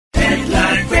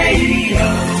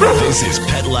This is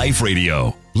Pet Life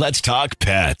Radio. Let's talk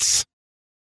pets.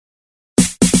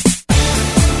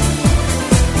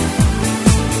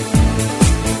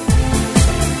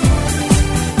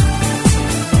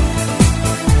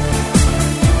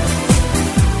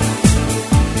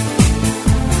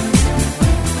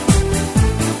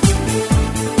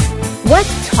 What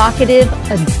talkative,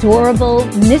 adorable,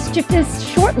 mischievous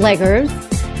short-leggers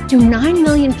do 9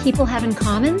 million people have in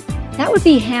common? That would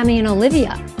be Hammy and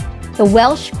Olivia, the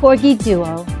Welsh Corgi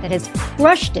duo that has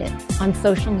crushed it on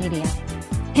social media.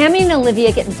 Hammy and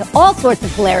Olivia get into all sorts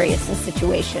of hilarious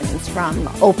situations, from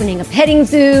opening a petting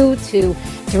zoo to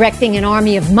directing an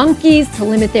army of monkeys to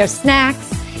limit their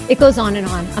snacks. It goes on and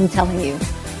on, I'm telling you.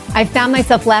 I found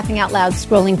myself laughing out loud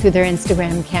scrolling through their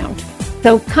Instagram account.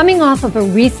 So coming off of a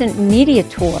recent media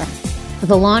tour for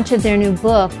the launch of their new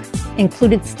book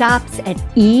included stops at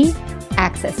E!,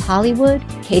 Access Hollywood,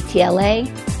 KTLA,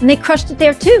 and they crushed it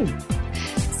there too.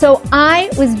 So I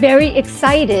was very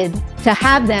excited to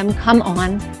have them come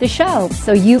on the show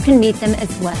so you can meet them as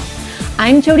well.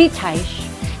 I'm Jody Teisch,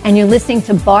 and you're listening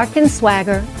to Bark and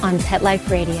Swagger on Pet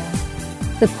Life Radio.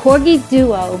 The Corgi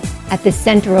duo at the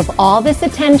center of all this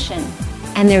attention,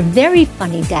 and their very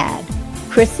funny dad,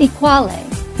 Chris Equale.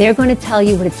 They're going to tell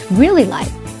you what it's really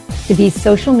like to be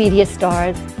social media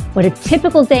stars, what a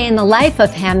typical day in the life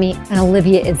of Hammy and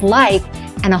Olivia is like,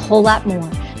 and a whole lot more.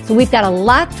 So we've got a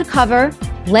lot to cover.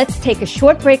 Let's take a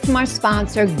short break from our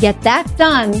sponsor, get that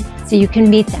done so you can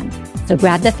meet them. So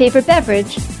grab that favorite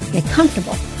beverage, get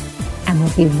comfortable, and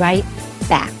we'll be right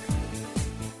back.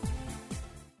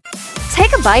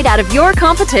 Take a bite out of your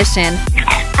competition.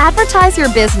 Advertise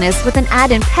your business with an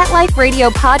ad in Pet Life Radio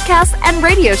podcasts and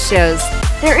radio shows.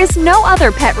 There is no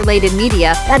other pet-related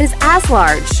media that is as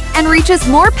large and reaches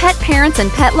more pet parents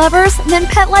and pet lovers than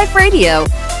Pet Life Radio.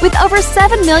 With over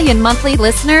 7 million monthly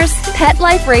listeners, Pet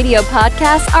Life Radio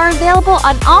podcasts are available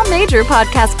on all major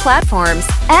podcast platforms.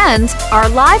 And our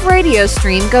live radio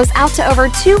stream goes out to over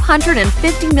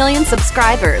 250 million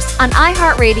subscribers on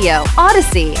iHeartRadio,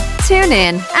 Odyssey,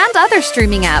 TuneIn, and other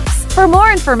streaming apps. For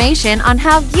more information on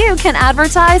how you can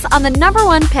advertise on the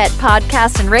 #1 pet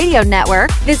podcast and radio network,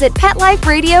 visit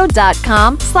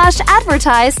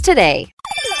PetLifeRadio.com/advertise today.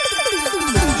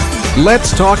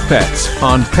 Let's Talk Pets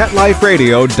on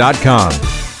PetLifeRadio.com.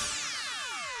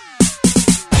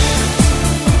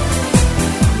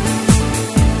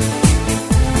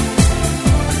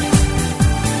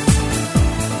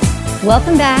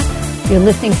 Welcome back. You're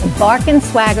listening to Bark and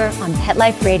Swagger on Pet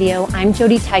Life Radio. I'm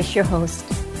Jody Teisch, your host.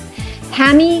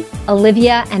 Hammy,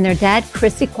 Olivia, and their dad,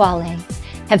 Chris Equale,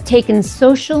 have taken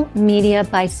social media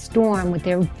by storm with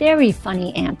their very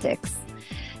funny antics.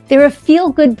 They're a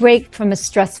feel-good break from a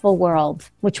stressful world,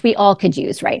 which we all could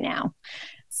use right now.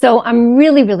 So I'm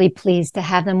really, really pleased to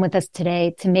have them with us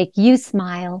today to make you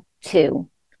smile too.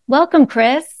 Welcome,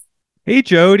 Chris. Hey,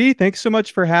 Jody. Thanks so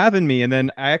much for having me. And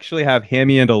then I actually have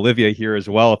Hammy and Olivia here as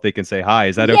well, if they can say hi.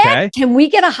 Is that okay? Can we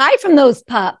get a hi from those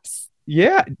pups?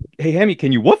 Yeah. Hey, Hammy,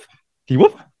 can you woof? Can you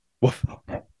woof? Woof.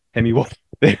 Hammy, woof.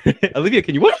 Olivia,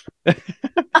 can you woof? Good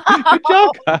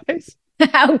job, guys.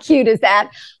 How cute is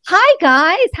that? Hi,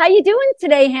 guys. How you doing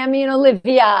today, Hammy and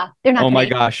Olivia? They're not. Oh my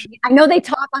gosh. I know they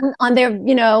talk on their,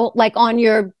 like on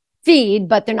your feed,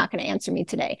 but they're not going to answer me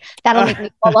today. That'll make me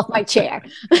fall off my chair.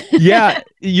 Yeah.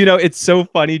 It's so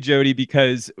funny, Jody,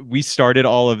 because we started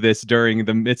all of this during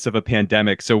the midst of a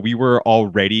pandemic. So we were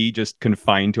already just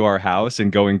confined to our house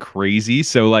and going crazy.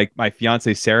 So like my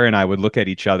fiance, Sarah, and I would look at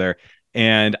each other.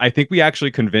 And I think we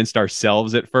actually convinced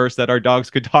ourselves at first that our dogs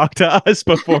could talk to us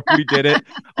before we did it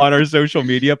on our social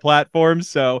media platforms.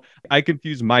 So I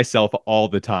confuse myself all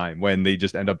the time when they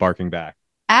just end up barking back.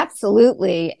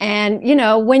 Absolutely. And,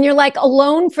 when you're like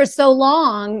alone for so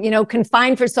long,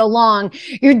 confined for so long,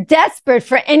 you're desperate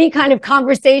for any kind of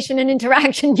conversation and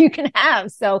interaction you can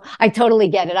have. So I totally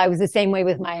get it. I was the same way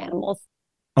with my animals.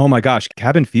 Oh my gosh,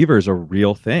 cabin fever is a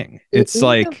real thing. It's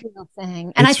like a real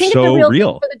thing. And I think it's a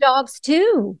real thing for the dogs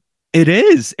too. It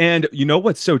is. And you know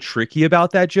what's so tricky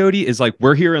about that, Jody, is like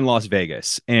we're here in Las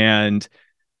Vegas and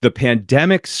the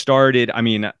pandemic started. I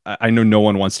mean, I know no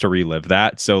one wants to relive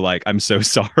that. So like, I'm so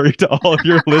sorry to all of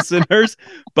your listeners,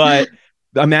 but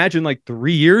imagine like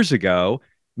 3 years ago,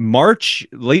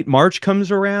 late March comes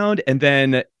around and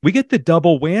then we get the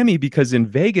double whammy because in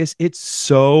Vegas, it's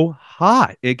so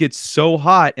hot. It gets so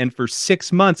hot. And for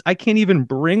 6 months, I can't even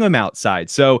bring them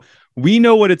outside. So we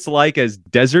know what it's like as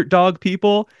desert dog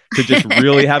people to just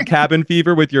really have cabin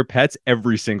fever with your pets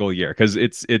every single year because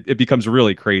it becomes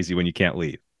really crazy when you can't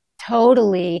leave.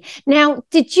 Totally. Now,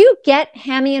 did you get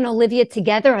Hammy and Olivia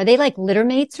together? Are they like litter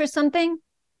mates or something?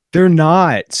 They're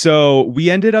not. So we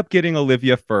ended up getting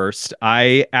Olivia first.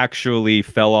 I actually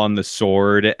fell on the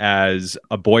sword as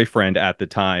a boyfriend at the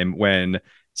time when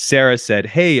Sarah said,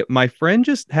 "Hey, my friend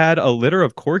just had a litter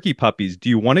of corgi puppies. Do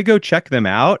you want to go check them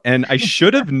out?" And I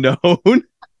should have known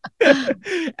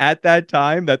at that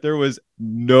time that there was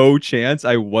no chance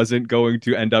I wasn't going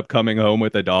to end up coming home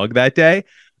with a dog that day.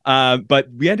 But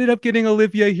we ended up getting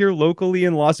Olivia here locally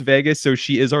in Las Vegas. So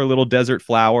she is our little desert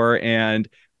flower. And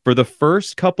for the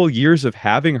first couple years of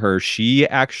having her, she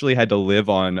actually had to live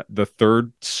on the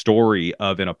third story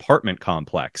of an apartment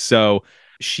complex. So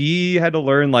she had to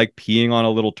learn like peeing on a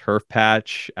little turf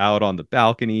patch out on the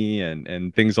balcony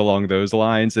and things along those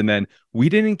lines. And then we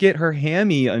didn't get her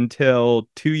Hammy until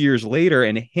 2 years later,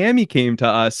 and Hammy came to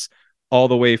us all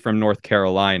the way from North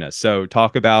Carolina. So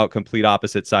talk about complete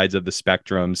opposite sides of the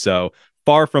spectrum. So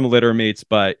far from litter mates,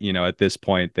 but at this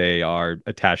point they are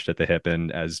attached at the hip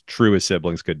and as true as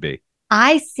siblings could be.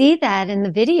 I see that in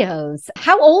the videos.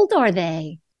 How old are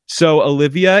they? So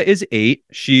Olivia is 8.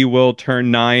 She will turn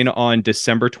 9 on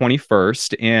December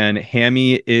 21st, and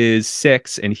Hammy is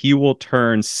 6, and he will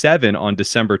turn 7 on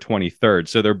December 23rd.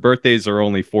 So their birthdays are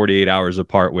only 48 hours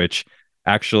apart, which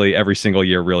actually every single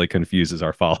year really confuses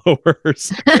our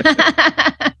followers.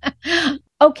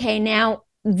 Okay, now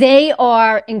they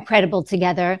are incredible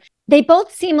together. They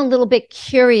both seem a little bit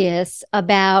curious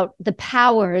about the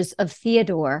powers of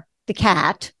Theodore, the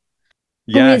cat.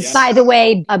 Yes. Who is, by the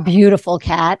way, a beautiful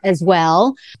cat as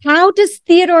well. How does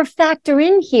Theodore factor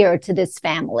in here to this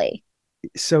family?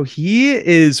 So he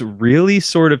is really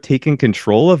sort of taking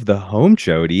control of the home,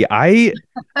 Jody.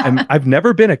 I've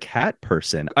never been a cat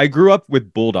person. I grew up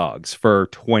with bulldogs for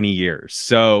 20 years.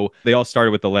 So they all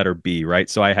started with the letter B, right?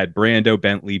 So I had Brando,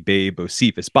 Bentley, Babe,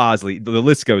 Bocephus, Bosley. The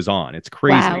list goes on. It's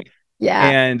crazy. Wow. Yeah.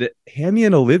 And Hammy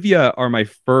and Olivia are my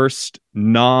first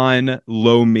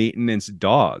non-low maintenance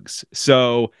dogs.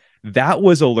 So that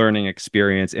was a learning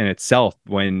experience in itself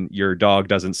when your dog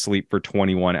doesn't sleep for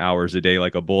 21 hours a day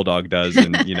like a bulldog does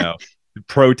and,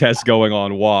 protests going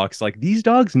on walks. Like these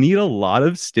dogs need a lot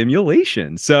of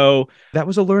stimulation. So that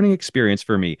was a learning experience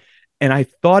for me. And I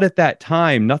thought at that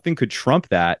time, nothing could trump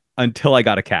that until I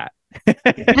got a cat.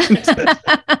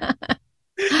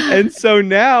 And so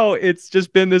now it's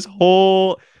just been this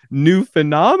whole new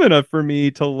phenomena for me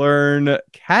to learn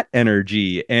cat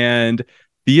energy. And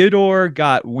Theodore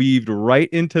got weaved right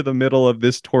into the middle of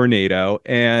this tornado,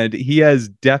 and he has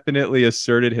definitely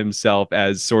asserted himself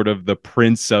as sort of the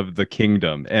prince of the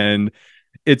kingdom. And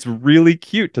it's really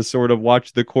cute to sort of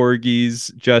watch the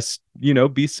corgis just,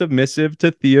 be submissive to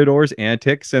Theodore's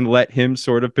antics and let him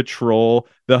sort of patrol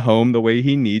the home the way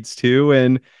he needs to.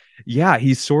 And yeah,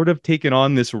 he's sort of taken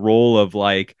on this role of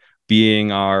like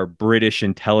being our British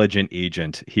intelligent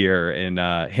agent here in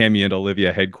Hammy and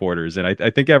Olivia headquarters. And I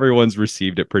think everyone's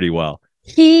received it pretty well.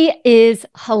 He is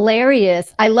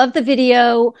hilarious. I love the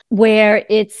video where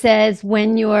it says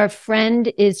when your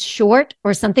friend is short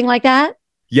or something like that.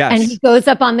 Yes. And he goes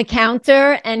up on the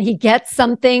counter and he gets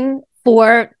something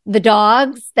for the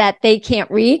dogs that they can't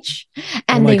reach.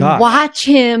 And they watch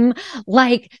him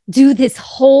like do this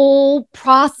whole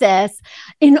process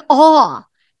in awe.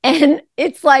 And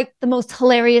it's like the most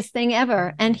hilarious thing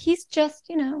ever. And he's just,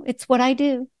 it's what I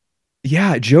do.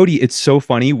 Yeah, Jody, it's so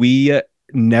funny. We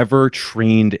never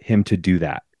trained him to do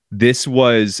that. This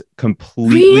was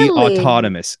completely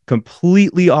autonomous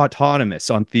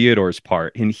on Theodore's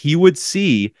part. And he would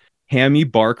see Hammy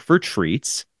bark for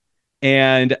treats.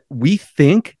 And we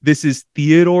think this is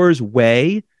Theodore's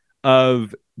way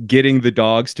of getting the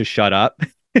dogs to shut up.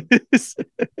 And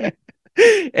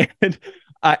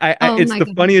it's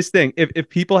the funniest thing. If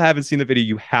people haven't seen the video,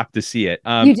 you have to see it.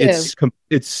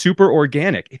 It's super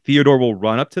organic. Theodore will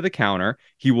run up to the counter.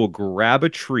 He will grab a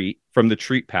treat from the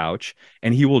treat pouch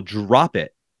and he will drop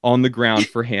it on the ground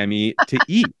for Hammy to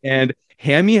eat. And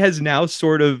Hammy has now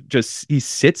sort of he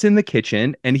sits in the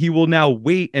kitchen and he will now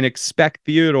wait and expect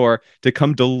Theodore to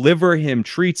come deliver him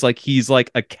treats like he's like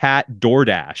a cat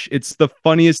DoorDash. It's the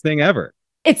funniest thing ever.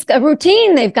 It's a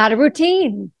routine. They've got a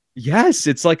routine. Yes,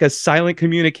 it's like a silent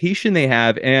communication they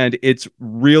have. And it's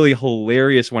really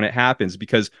hilarious when it happens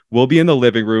because we'll be in the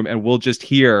living room and we'll just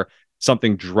hear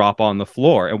something drop on the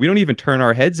floor. And we don't even turn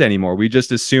our heads anymore. We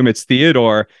just assume it's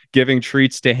Theodore giving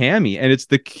treats to Hammy. And it's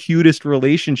the cutest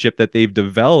relationship that they've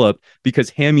developed because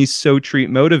Hammy's so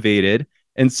treat motivated.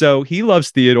 And so he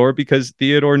loves Theodore because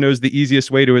Theodore knows the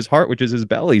easiest way to his heart, which is his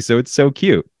belly. So it's so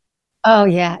cute. Oh,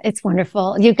 yeah, it's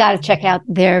wonderful. You've got to check out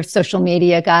their social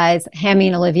media, guys, Hammy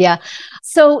and Olivia.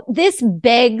 So this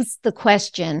begs the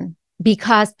question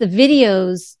because the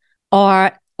videos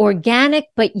are organic,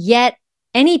 but yet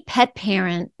any pet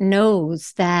parent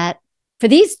knows that for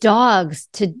these dogs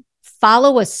to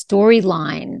follow a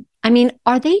storyline, I mean,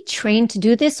 are they trained to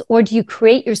do this, or do you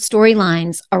create your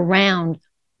storylines around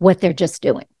what they're just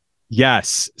doing?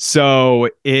 Yes. So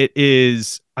it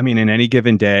is, I mean, in any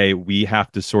given day, we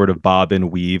have to sort of bob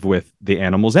and weave with the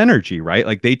animal's energy, right?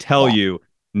 Like they tell you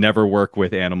never work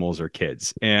with animals or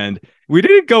kids. And we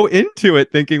didn't go into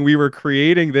it thinking we were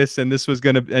creating this and this was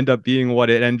going to end up being what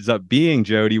it ends up being,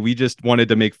 Jody. We just wanted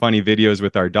to make funny videos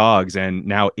with our dogs. And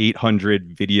now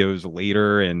 800 videos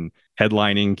later and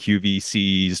headlining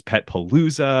QVC's Pet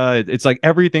Palooza, it's like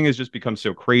everything has just become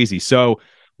so crazy. So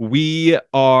we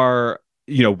are,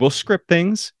 we'll script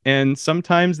things and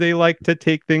sometimes they like to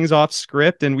take things off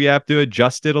script and we have to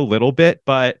adjust it a little bit.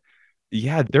 But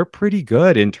yeah, they're pretty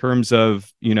good in terms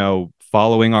of,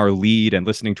 following our lead and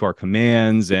listening to our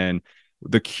commands. And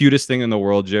the cutest thing in the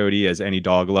world, Jody, as any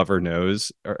dog lover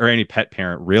knows, or any pet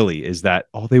parent really, is that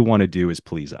all they want to do is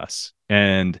please us.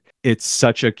 And it's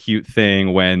such a cute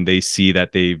thing when they see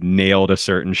that they've nailed a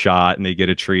certain shot and they get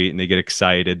a treat and they get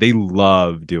excited. They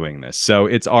love doing this. So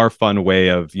it's our fun way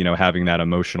of, having that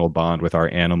emotional bond with our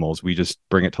animals. We just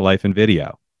bring it to life in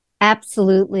video.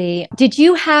 Absolutely. Did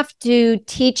you have to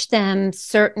teach them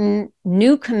certain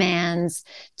new commands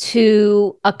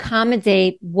to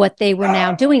accommodate what they were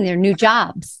now doing, their new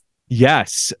jobs?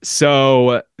 Yes.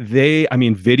 So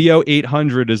video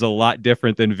 800 is a lot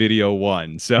different than video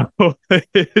 1. So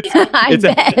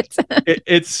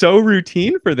it's so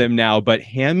routine for them now, but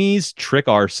Hammy's trick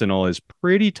arsenal is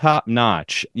pretty top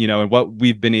notch, and what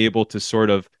we've been able to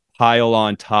sort of pile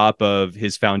on top of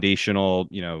his foundational,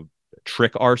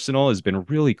 trick arsenal has been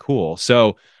really cool.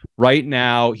 So right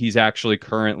now he's actually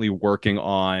currently working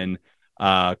on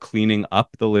cleaning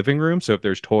up the living room. So if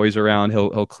there's toys around,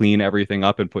 he'll clean everything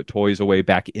up and put toys away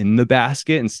back in the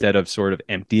basket instead of sort of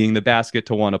emptying the basket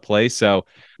to want to play. So,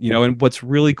 and what's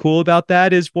really cool about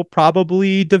that is we'll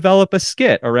probably develop a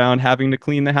skit around having to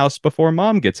clean the house before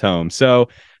mom gets home. So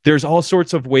there's all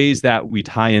sorts of ways that we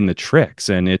tie in the tricks,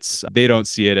 and they don't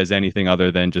see it as anything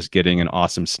other than just getting an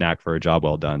awesome snack for a job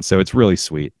well done. So it's really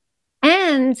sweet.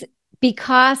 And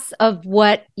because of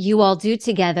what you all do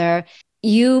together,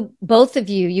 both of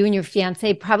you and your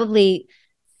fiance probably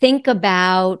think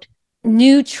about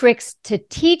new tricks to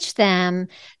teach them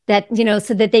that,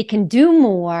 so that they can do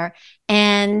more.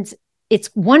 And it's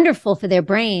wonderful for their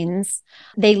brains.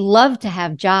 They love to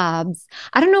have jobs.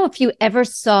 I don't know if you ever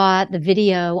saw the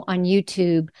video on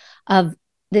YouTube of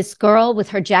this girl with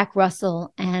her Jack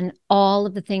Russell and all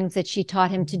of the things that she taught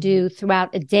him to do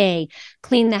throughout a day: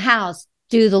 clean the house,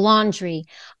 do the laundry,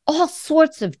 all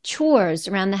sorts of chores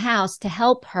around the house to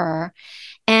help her.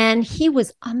 And he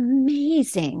was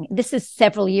amazing. This is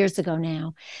several years ago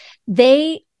now.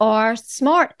 They are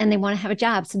smart and they want to have a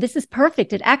job. So this is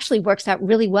perfect. It actually works out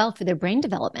really well for their brain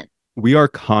development. We are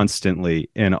constantly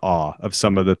in awe of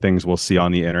some of the things we'll see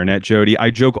on the internet, Jody. I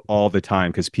joke all the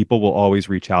time because people will always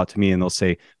reach out to me and they'll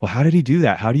say, well, how did he do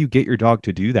that? How do you get your dog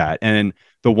to do that? And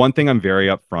the one thing I'm very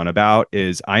upfront about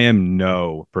is I am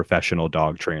no professional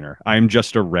dog trainer. I'm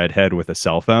just a redhead with a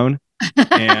cell phone.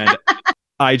 And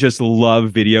I just love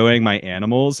videoing my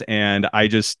animals. And I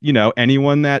just,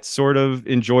 anyone that sort of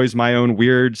enjoys my own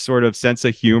weird sort of sense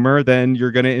of humor, then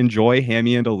you're going to enjoy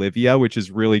Hammy and Olivia, which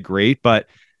is really great. But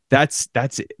that's,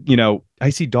 I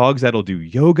see dogs that'll do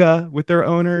yoga with their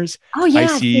owners. Oh yeah,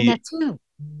 I've seen that too.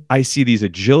 I see these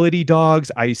agility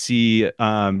dogs. I see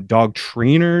dog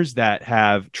trainers that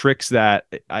have tricks that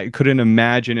I couldn't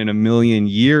imagine in a million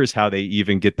years how they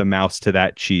even get the mouse to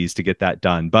that cheese to get that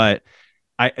done. But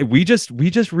we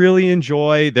just really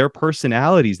enjoy their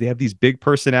personalities. They have these big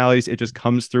personalities. It just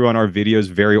comes through on our videos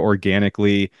very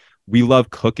organically. We love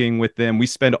cooking with them. We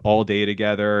spend all day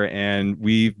together, and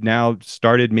we've now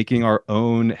started making our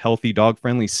own healthy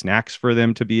dog-friendly snacks for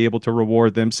them to be able to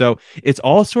reward them. So it's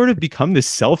all sort of become this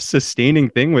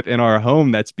self-sustaining thing within our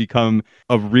home that's become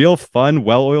a real fun,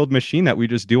 well-oiled machine that we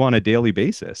just do on a daily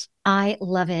basis. I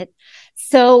love it.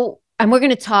 So, and we're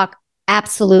going to talk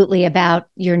absolutely about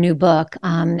your new book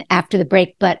after the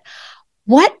break, but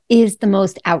what is the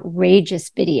most outrageous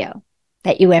video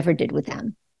that you ever did with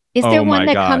them? Is there one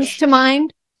that comes to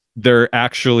mind? There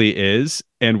actually is,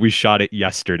 and we shot it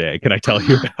yesterday. Can I tell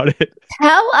you about it?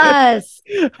 Tell us.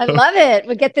 I love it.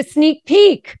 We get the sneak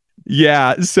peek.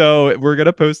 Yeah, so we're going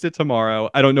to post it tomorrow.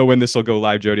 I don't know when this will go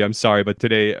live, Jody. I'm sorry, but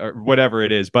today, or whatever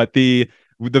it is, but the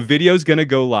video is going to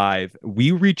go live.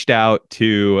 We reached out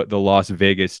to the Las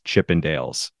Vegas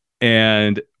Chippendales,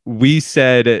 and we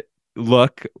said,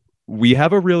 look, we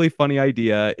have a really funny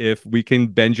idea. If we can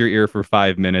bend your ear for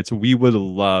 5 minutes, we would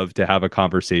love to have a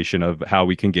conversation of how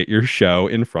we can get your show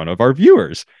in front of our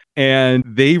viewers. And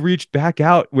they reached back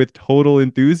out with total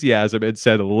enthusiasm and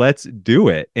said, let's do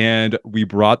it. And we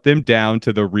brought them down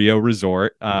to the Rio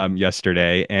resort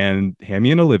yesterday. And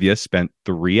Hammy and Olivia spent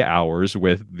 3 hours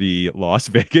with the Las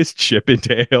Vegas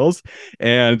Chippendales.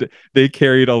 And they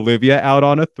carried Olivia out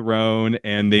on a throne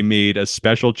and they made a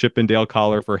special Chippendale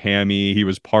collar for Hammy. He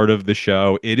was part of the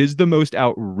show. It is the most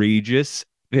outrageous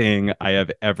thing I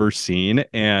have ever seen.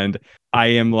 And I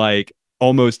am like,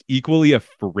 almost equally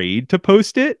afraid to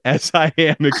post it as I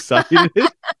am excited.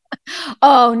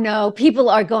 Oh no, people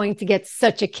are going to get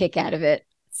such a kick out of it.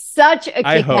 Such a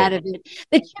kick out of it.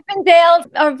 The Chippendales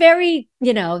are very,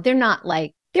 they're not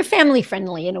like, they're family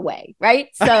friendly in a way, right?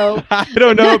 So I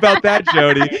don't know about that,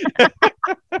 Jody.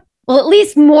 Well, at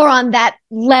least more on that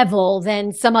level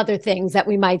than some other things that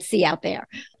we might see out there.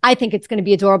 I think it's going to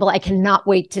be adorable. I cannot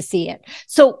wait to see it.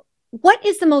 So what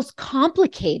is the most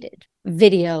complicated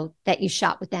video that you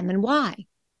shot with them and why?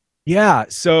 Yeah,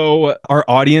 so our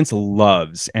audience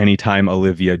loves anytime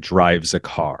Olivia drives a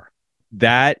car.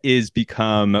 That is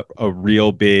become a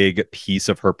real big piece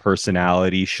of her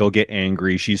personality. She'll get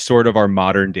angry. She's sort of our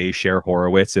modern day Cher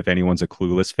Horowitz, if anyone's a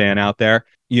Clueless fan out there.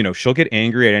 She'll get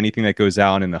angry at anything that goes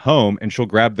on in the home and she'll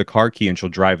grab the car key and she'll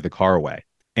drive the car away.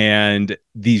 And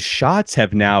these shots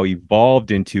have now evolved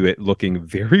into it looking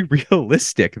very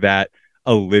realistic that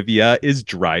Olivia is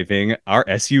driving our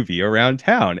SUV around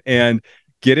town. And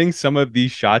getting some of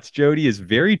these shots, Jody, is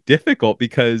very difficult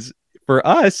because for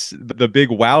us, the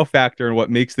big wow factor and what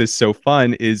makes this so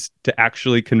fun is to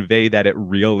actually convey that it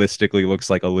realistically looks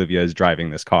like Olivia is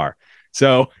driving this car.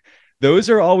 So those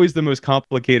are always the most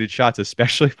complicated shots,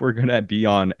 especially if we're going to be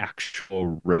on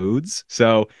actual roads.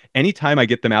 So anytime I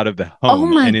get them out of the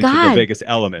home and into the biggest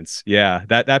elements,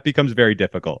 that becomes very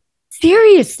difficult.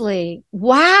 Seriously.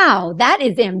 Wow. That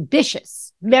is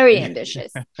ambitious. Very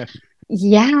ambitious.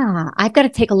 Yeah. I've got to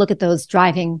take a look at those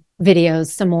driving videos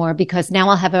some more because now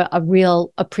I'll have a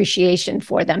real appreciation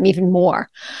for them even more.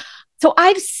 So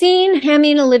I've seen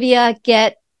Hammy and Olivia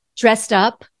get dressed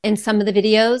up in some of the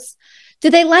videos. Do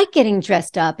they like getting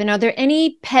dressed up? And are there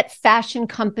any pet fashion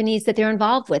companies that they're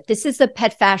involved with? This is a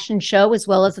pet fashion show as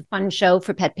well as a fun show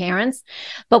for pet parents,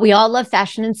 but we all love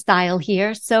fashion and style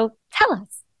here. So tell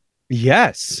us.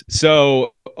 Yes.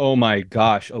 So, oh my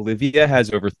gosh, Olivia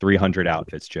has over 300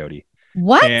 outfits, Jody.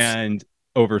 What? And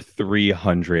over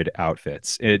 300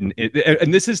 outfits. And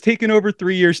this has taken over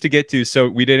 3 years to get to. So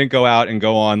we didn't go out and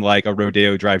go on like a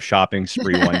Rodeo Drive shopping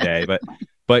spree one day, but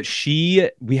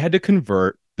we had to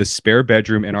convert the spare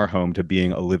bedroom in our home to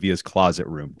being Olivia's closet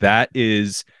room. That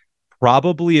is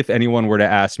probably, if anyone were to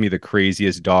ask me the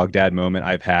craziest dog dad moment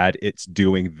I've had, it's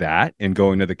doing that and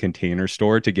going to the Container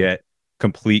Store to get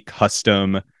complete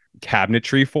custom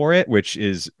cabinetry for it, which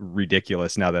is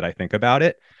ridiculous now that I think about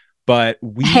it. But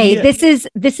this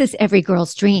is every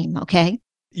girl's dream, okay?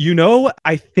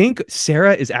 I think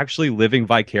Sarah is actually living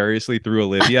vicariously through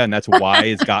Olivia, and that's why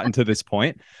it's gotten to this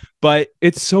point. But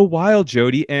it's so wild,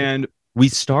 Jody. And we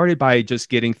started by just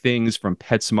getting things from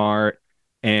PetSmart.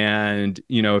 And,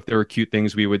 if there were cute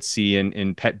things we would see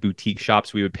in pet boutique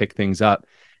shops, we would pick things up.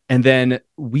 And then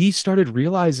we started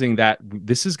realizing that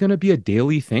this is going to be a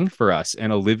daily thing for us.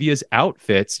 And Olivia's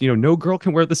outfits, no girl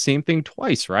can wear the same thing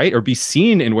twice, right? Or be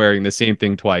seen in wearing the same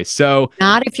thing twice. So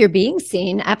not if you're being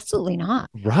seen. Absolutely not.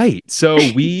 Right. So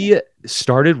we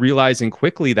started realizing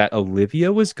quickly that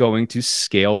Olivia was going to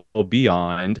scale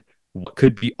beyond what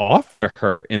could be offered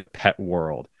her in the pet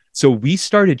world. So we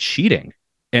started cheating.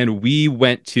 And we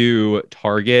went to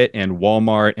Target and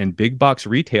Walmart and big box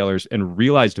retailers and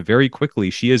realized very quickly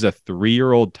she is a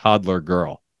 3-year-old toddler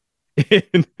girl.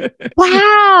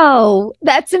 Wow,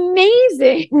 that's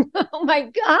amazing. Oh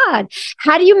my God.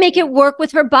 How do you make it work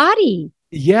with her body?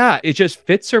 Yeah, it just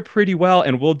fits her pretty well.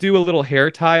 And we'll do a little hair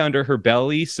tie under her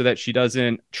belly so that she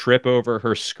doesn't trip over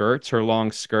her skirts, her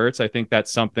long skirts. I think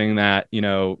that's something that,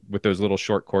 with those little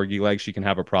short corgi legs, she can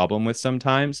have a problem with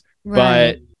sometimes.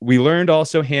 Right. But we learned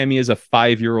also Hammy is a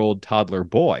 5-year-old toddler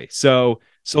boy. So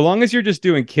long as you're just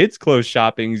doing kids' clothes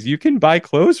shoppings, you can buy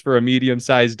clothes for a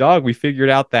medium-sized dog. We figured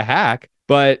out the hack.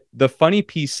 But the funny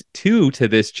piece, too, to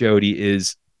this, Jody,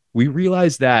 is we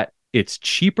realized that it's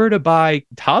cheaper to buy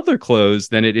toddler clothes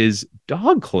than it is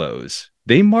dog clothes.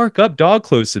 They mark up dog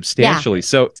clothes substantially. Yeah.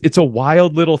 So it's a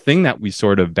wild little thing that we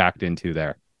sort of backed into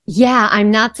there. Yeah,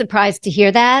 I'm not surprised to hear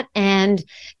that.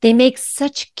 they make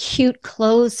such cute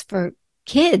clothes for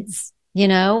kids,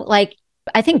 like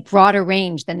I think broader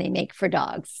range than they make for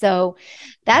dogs. So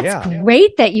that's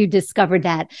great that you discovered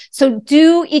that. So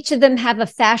do each of them have a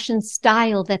fashion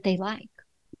style that they like?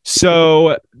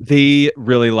 So they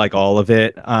really like all of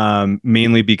it,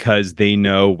 mainly because they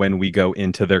know when we go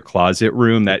into their closet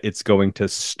room that it's going to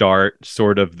start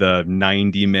sort of the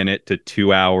 90-minute to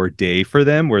 2-hour day for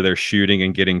them where they're shooting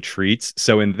and getting treats.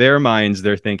 So in their minds,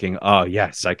 they're thinking, oh,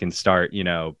 yes, I can start,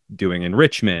 doing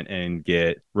enrichment and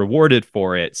get rewarded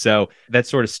for it. So that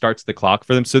sort of starts the clock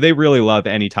for them. So they really love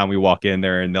anytime we walk in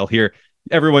there and they'll hear,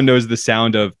 everyone knows the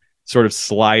sound of sort of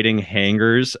sliding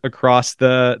hangers across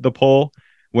the pole.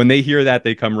 When they hear that,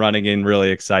 they come running in really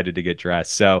excited to get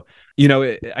dressed. So,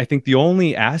 I think the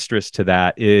only asterisk to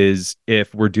that is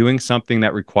if we're doing something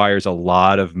that requires a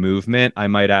lot of movement, I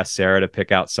might ask Sarah to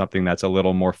pick out something that's a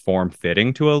little more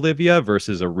form-fitting to Olivia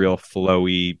versus a real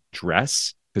flowy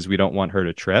dress, because we don't want her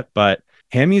to trip. But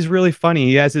Hammy's really funny.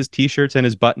 He has his t-shirts and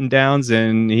his button-downs,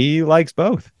 and he likes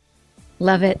both.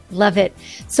 Love it. Love it.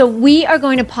 So we are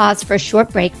going to pause for a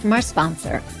short break from our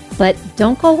sponsor, but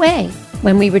don't go away.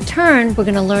 When we return, we're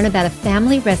going to learn about a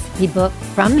family recipe book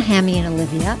from Hammy and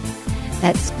Olivia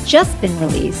that's just been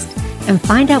released and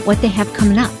find out what they have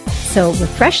coming up. So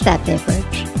refresh that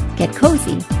beverage, get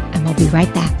cozy, and we'll be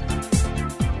right back.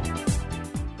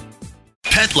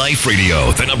 Pet Life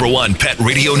Radio, the #1 pet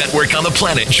radio network on the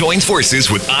planet, joins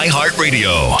forces with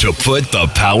iHeartRadio to put the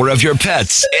power of your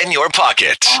pets in your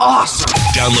pocket. Awesome.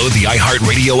 Download the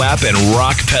iHeartRadio app and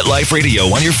rock Pet Life Radio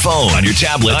on your phone, on your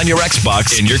tablet, on your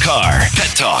Xbox, in your car.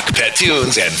 Pet talk, pet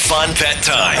tunes, and fun pet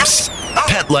times.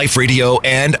 Pet Life Radio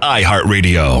and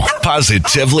iHeartRadio.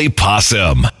 Positively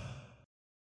Possum.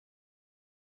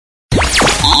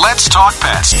 Let's talk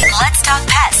pets. Let's talk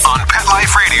pets On Pet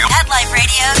Life Radio. Pet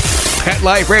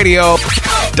Life Radio.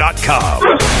 PetLifeRadio.com.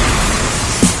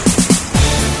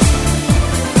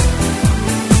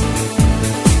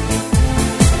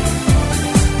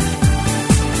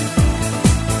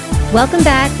 Welcome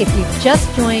back. If you've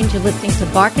just joined, you're listening to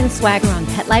Bark and Swagger on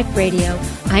Pet Life Radio.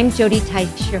 I'm Jody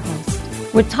Tice, your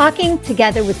host. We're talking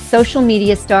together with social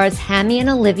media stars Hammy and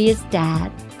Olivia's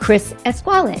dad, Chris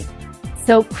Esquale.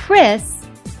 So Chris,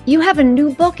 you have a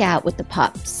new book out with the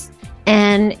pups,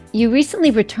 and you recently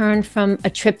returned from a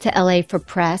trip to LA for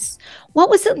press.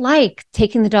 What was it like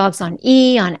taking the dogs on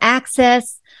on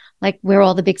Access, like where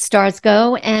all the big stars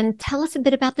go? And tell us a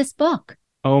bit about this book.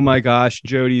 Oh my gosh,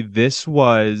 Jody,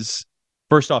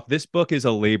 first off, this book is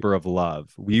a labor of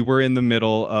love. We were in the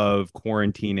middle of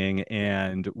quarantining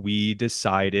and we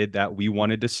decided that we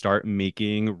wanted to start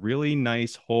making really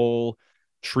nice whole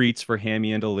treats for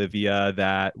Hammy and Olivia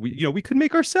that we could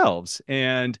make ourselves.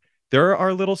 And there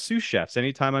are little sous chefs.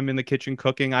 Anytime I'm in the kitchen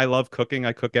cooking, I love cooking.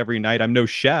 I cook every night. I'm no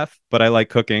chef, but I like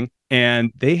cooking.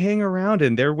 And they hang around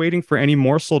and they're waiting for any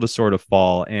morsel to sort of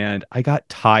fall. And I got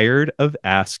tired of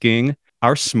asking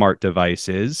our smart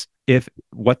devices if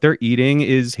what they're eating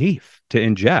is safe to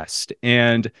ingest.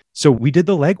 And so we did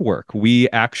the legwork. We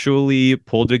actually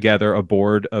pulled together a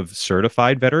board of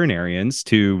certified veterinarians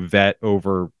to vet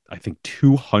over, I think,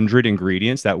 200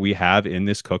 ingredients that we have in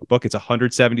this cookbook. It's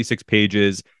 176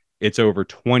 pages. It's over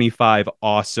 25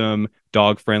 awesome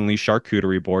dog-friendly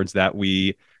charcuterie boards that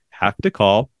we have to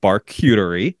call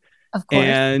Barcuterie. Of course.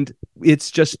 And it's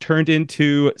just turned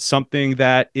into something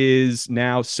that is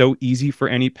now so easy for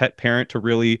any pet parent to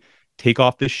really take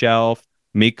off the shelf,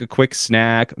 make a quick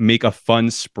snack, make a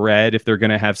fun spread if they're going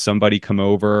to have somebody come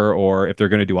over or if they're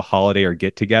going to do a holiday or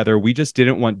get together. We just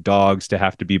didn't want dogs to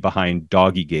have to be behind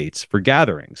doggy gates for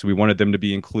gatherings. We wanted them to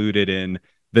be included in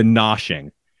the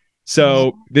noshing.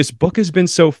 So this book has been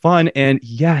so fun. And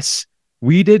yes,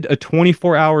 we did a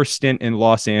 24-hour stint in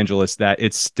Los Angeles that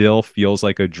it still feels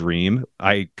like a dream.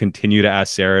 I continue to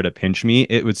ask Sarah to pinch me.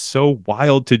 It was so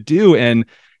wild to do. And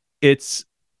it's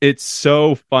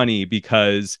so funny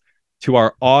because to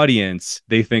our audience,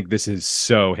 they think this is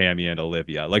so Hammy and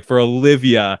Olivia. Like for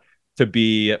Olivia to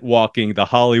be walking the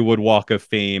Hollywood Walk of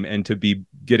Fame and to be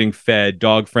getting fed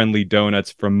dog-friendly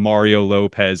donuts from Mario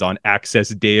Lopez on Access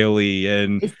Daily.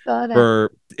 And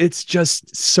it's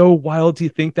just so wild to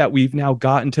think that we've now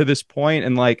gotten to this point,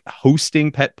 and like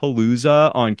hosting Pet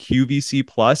Palooza on QVC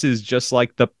Plus is just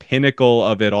like the pinnacle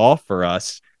of it all for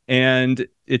us. And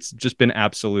it's just been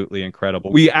absolutely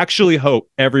incredible. We actually hope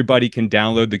everybody can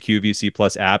download the QVC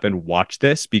Plus app and watch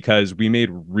this because we made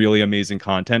really amazing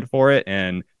content for it.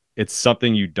 And it's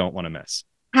something you don't want to miss.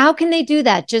 How can they do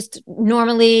that? Just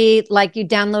normally like you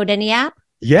download any app?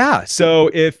 Yeah. So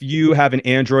if you have an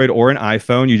Android or an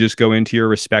iPhone, you just go into your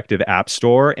respective app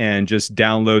store and just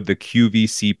download the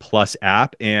QVC Plus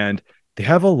app. And they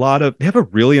have a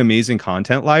really amazing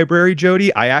content library,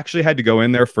 Jody. I actually had to go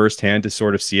in there firsthand to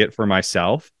sort of see it for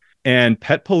myself. And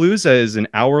Pet Palooza is an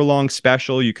hour-long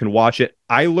special. You can watch it.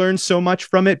 I learned so much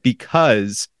from it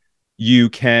because you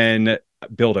can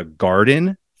build a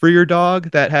garden for your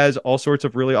dog that has all sorts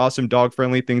of really awesome dog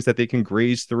friendly things that they can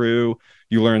graze through.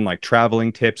 You learn like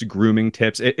traveling tips, grooming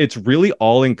tips. It's really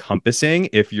all encompassing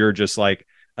if you're just like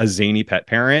a zany pet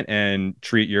parent and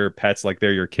treat your pets like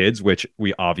they're your kids, which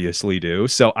we obviously do.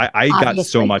 So I got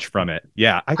so much from it.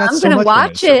 Yeah, I got I'm so going to much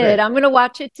watch from it. it. I'm going to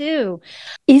watch it too.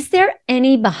 Is there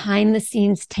any behind the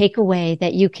scenes takeaway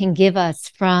that you can give us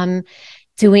from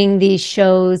doing these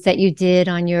shows that you did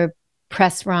on your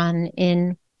press run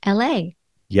in LA?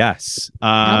 Yes.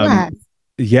 Tell us.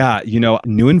 Yeah,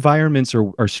 new environments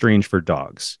are strange for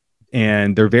dogs.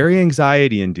 And they're very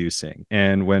anxiety inducing.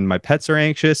 And when my pets are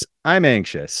anxious, I'm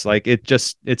anxious. Like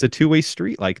it's a two-way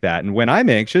street like that. And when I'm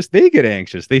anxious, they get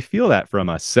anxious. They feel that from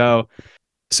us. So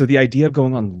the idea of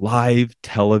going on live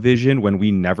television when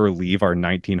we never leave our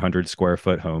 1,900 square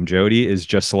foot home, Jody, is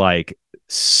just like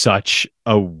such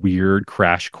a weird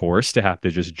crash course to have to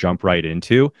just jump right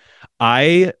into.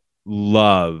 I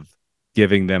love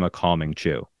giving them a calming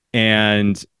chew.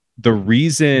 And the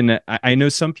reason I know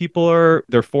some people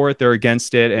they're for it, they're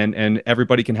against it, and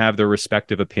everybody can have their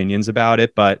respective opinions about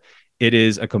it, but it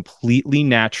is a completely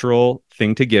natural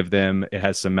thing to give them. It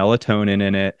has some melatonin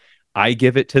in it. I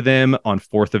give it to them on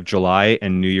 4th of July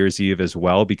and New Year's Eve as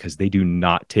well, because they do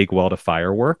not take well to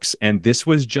fireworks. And this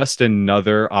was just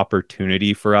another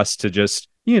opportunity for us to just,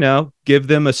 give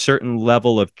them a certain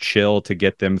level of chill to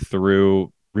get them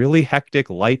through really hectic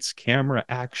lights, camera,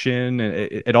 action.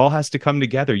 It all has to come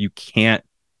together. You can't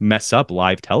mess up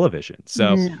live television.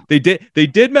 So they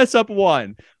did mess up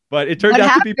one, but it turned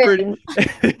out to be pretty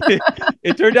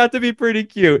it turned out to be pretty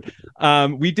cute.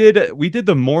 We did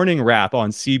the morning wrap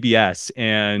on CBS,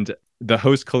 and the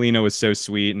host Kalina was so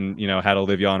sweet and had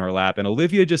Olivia on her lap, and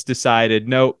Olivia just decided,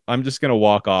 no, I'm just gonna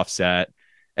walk off set.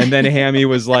 And then Hammy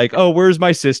was like, oh, where's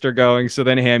my sister going? So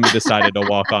then Hammy decided to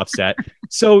walk off set.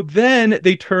 So then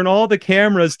they turn all the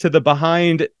cameras to the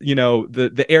behind,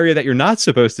 the area that you're not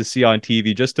supposed to see on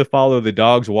TV, just to follow the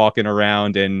dogs walking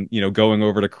around and, going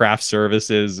over to craft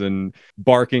services and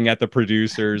barking at the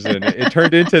producers. And it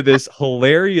turned into this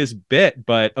hilarious bit.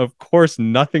 But of course,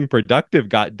 nothing productive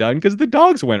got done because the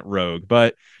dogs went rogue.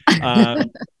 But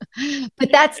but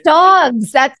that's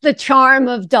dogs. That's the charm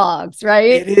of dogs,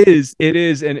 right? It is.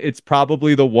 And it's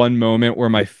probably the one moment where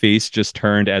my face just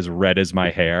turned as red as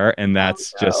my hair. And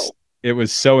that's it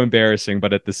was so embarrassing.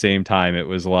 But at the same time, it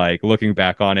was like, looking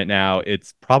back on it now,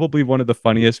 it's probably one of the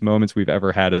funniest moments we've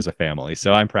ever had as a family.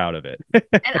 So I'm proud of it.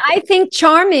 And I think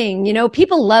charming,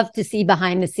 people love to see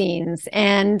behind the scenes,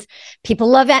 and people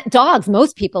love dogs.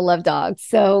 Most people love dogs.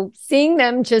 So seeing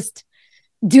them just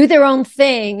do their own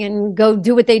thing and go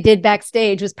do what they did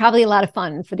backstage was probably a lot of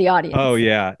fun for the audience. Oh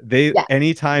yeah.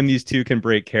 Anytime these two can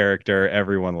break character,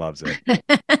 everyone loves it.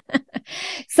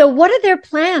 So what are their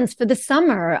plans for the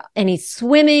summer? Any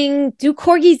swimming? Do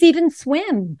corgis even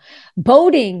swim?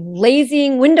 Boating,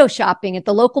 lazying, window shopping at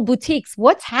the local boutiques?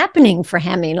 What's happening for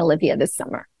Hammy and Olivia this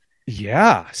summer?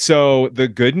 Yeah. So the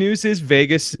good news is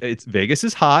Vegas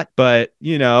is hot, but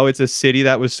it's a city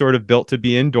that was sort of built to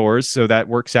be indoors. So that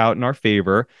works out in our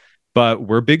favor. But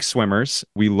we're big swimmers.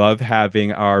 We love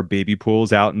having our baby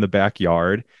pools out in the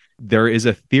backyard. There is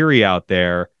a theory out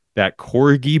there that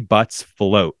corgi butts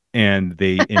float. And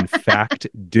they, in fact,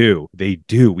 do. They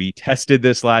do. We tested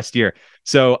this last year.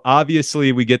 So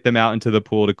obviously we get them out into the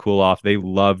pool to cool off. They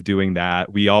love doing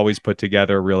that. We always put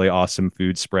together really awesome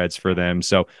food spreads for them.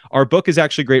 So our book is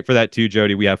actually great for that too,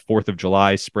 Jody. We have 4th of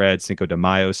July spreads, Cinco de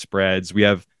Mayo spreads. We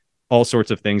have all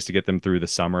sorts of things to get them through the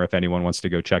summer if anyone wants to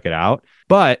go check it out.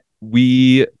 But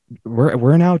we're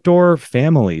an outdoor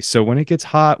family. So when it gets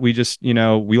hot, we just,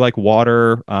 we like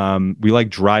water. We like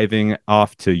driving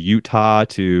off to Utah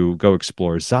to go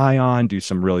explore Zion, do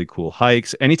some really cool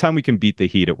hikes. Anytime we can beat the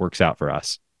heat, it works out for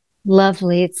us.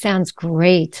 Lovely. It sounds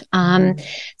great.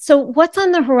 So what's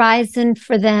on the horizon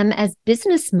for them as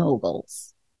business moguls?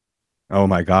 Oh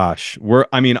my gosh.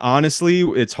 Honestly,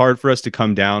 it's hard for us to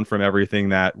come down from everything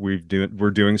that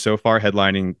we're doing so far,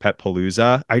 headlining Pet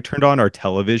Palooza. I turned on our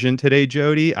television today,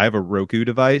 Jody. I have a Roku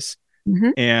device,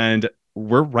 and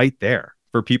we're right there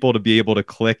for people to be able to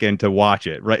click and to watch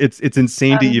it. Right. It's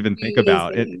insane to even think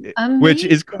about it, which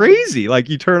is crazy. Like,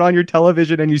 you turn on your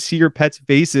television and you see your pets'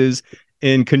 faces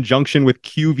in conjunction with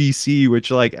QVC, which,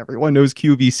 like, everyone knows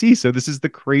QVC. So this is the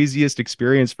craziest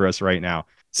experience for us right now.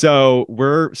 So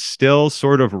we're still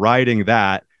sort of riding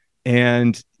that.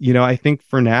 And, I think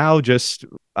for now,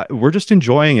 we're just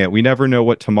enjoying it. We never know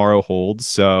what tomorrow holds.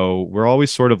 So we're always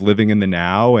sort of living in the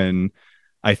now. And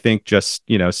I think just,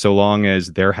 so long as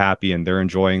they're happy and they're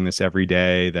enjoying this every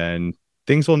day, then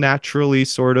things will naturally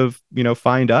sort of,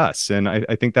 find us. And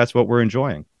I think that's what we're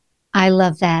enjoying. I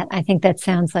love that. I think that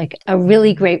sounds like a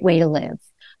really great way to live.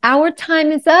 Our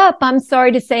time is up. I'm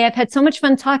sorry to say I've had so much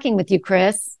fun talking with you,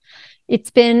 Chris.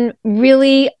 It's been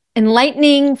really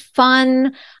enlightening,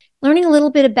 fun, learning a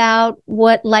little bit about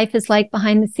what life is like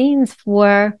behind the scenes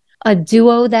for a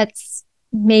duo that's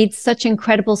made such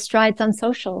incredible strides on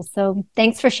social. So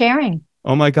thanks for sharing.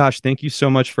 Oh my gosh, thank you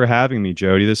so much for having me,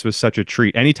 Jody. This was such a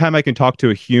treat. Anytime I can talk to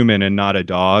a human and not a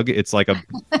dog, it's like a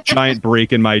giant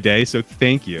break in my day. So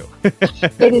thank you.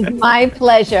 It is my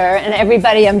pleasure. And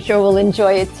everybody, I'm sure, will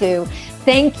enjoy it too.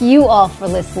 Thank you all for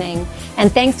listening.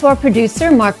 And thanks to our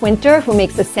producer, Mark Winter, who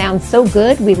makes us sound so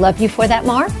good. We love you for that,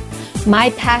 Mark. My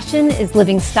passion is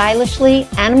living stylishly,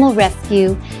 animal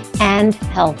rescue, and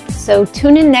health. So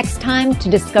tune in next time to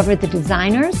discover the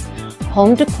designers,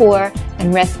 home decor,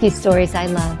 and rescue stories I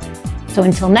love. So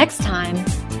until next time,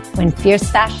 when fierce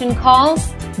fashion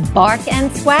calls, bark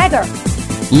and swagger.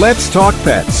 Let's Talk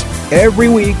Pets, every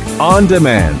week on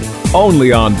demand,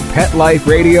 only on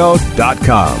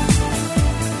PetLifeRadio.com.